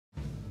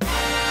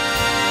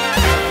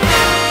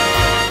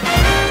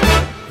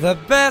The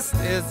best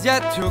is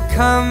yet to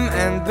come,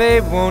 and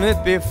babe, won't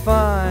it be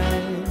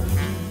fine?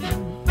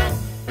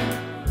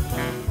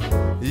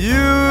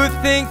 You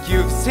think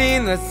you've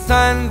seen the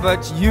sun,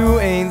 but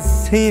you ain't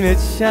seen it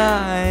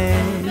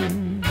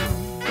shine.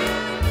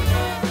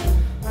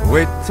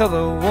 Wait till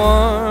the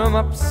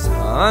warm-up's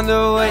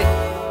underway.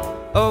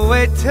 Oh,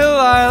 wait till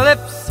our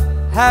lips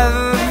have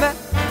met.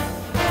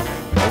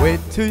 Wait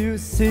till you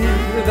see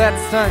that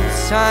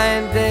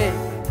sunshine day.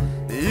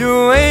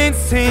 You ain't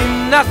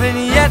seen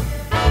nothing yet.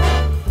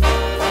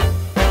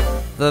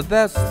 The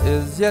best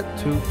is yet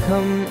to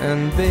come,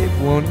 and babe,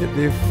 won't it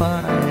be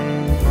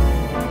fine?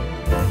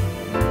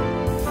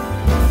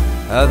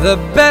 The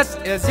best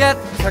is yet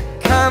to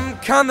come,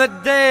 come the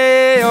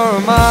day you're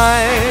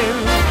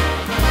mine.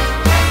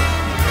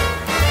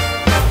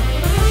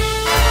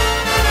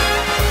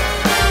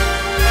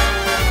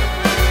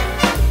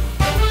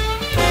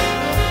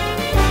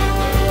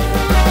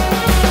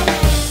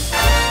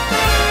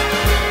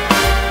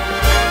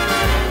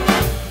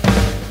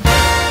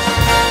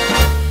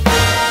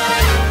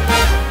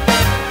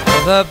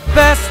 The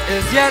best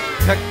is yet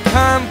to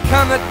come,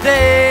 come the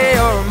day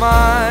you're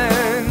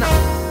mine.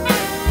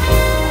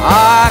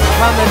 Ah,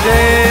 come the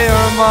day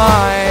you're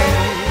mine.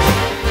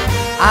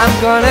 I'm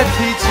gonna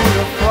teach you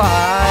to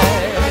fly.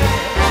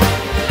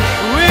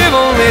 We've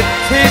only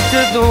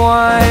tasted the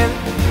wine.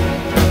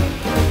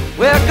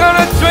 We're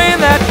gonna drain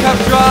that cup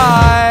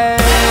dry.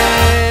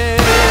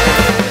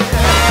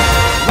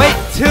 Wait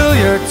till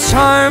your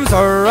charms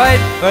are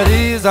right for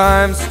these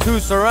arms to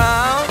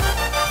surround.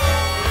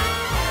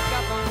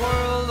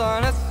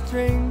 On a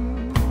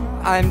string,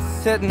 I'm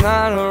sitting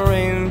on a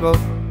rainbow.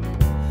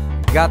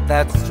 Got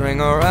that string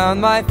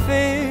around my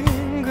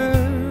finger.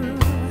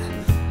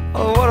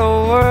 Oh, what a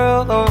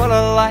world, oh, what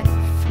a life.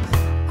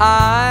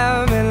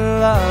 I'm in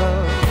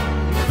love.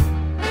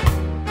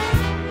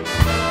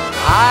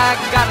 I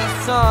got a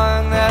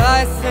song that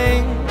I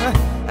sing,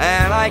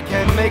 and I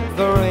can make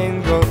the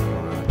rain go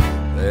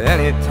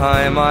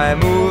anytime I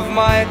move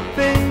my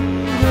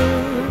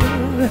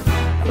finger.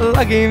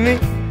 Lucky me,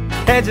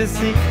 can't you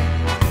see?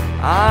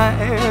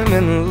 I'm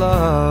in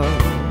love.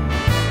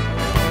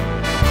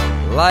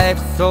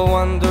 Life's a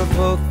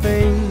wonderful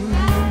thing.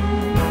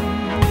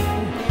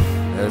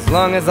 As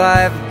long as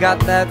I've got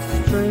that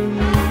string,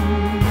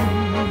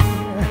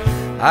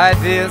 I'd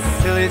be a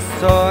silly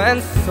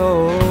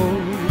so-and-so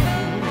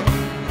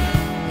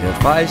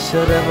if I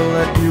should ever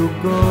let you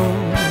go.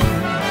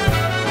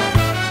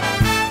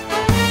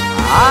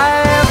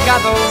 I've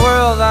got the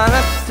world on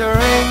a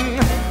string.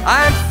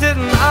 I'm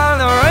sitting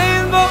on a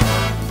rainbow.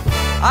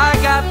 I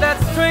got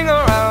that string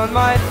around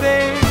my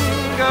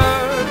finger.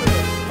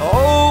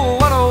 Oh,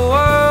 what a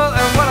world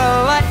and what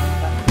a life.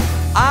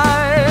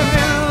 I'm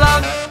in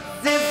love.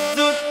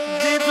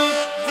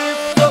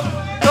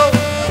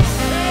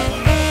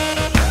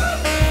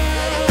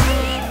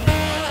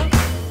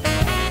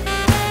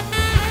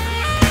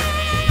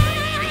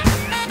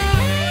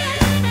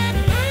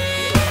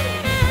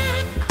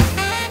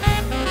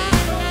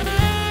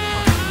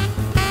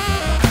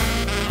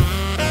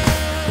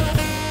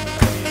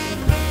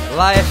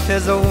 Life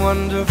is a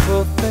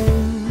wonderful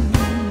thing,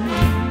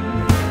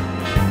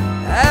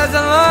 as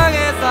long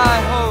as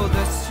I hold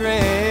the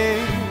string.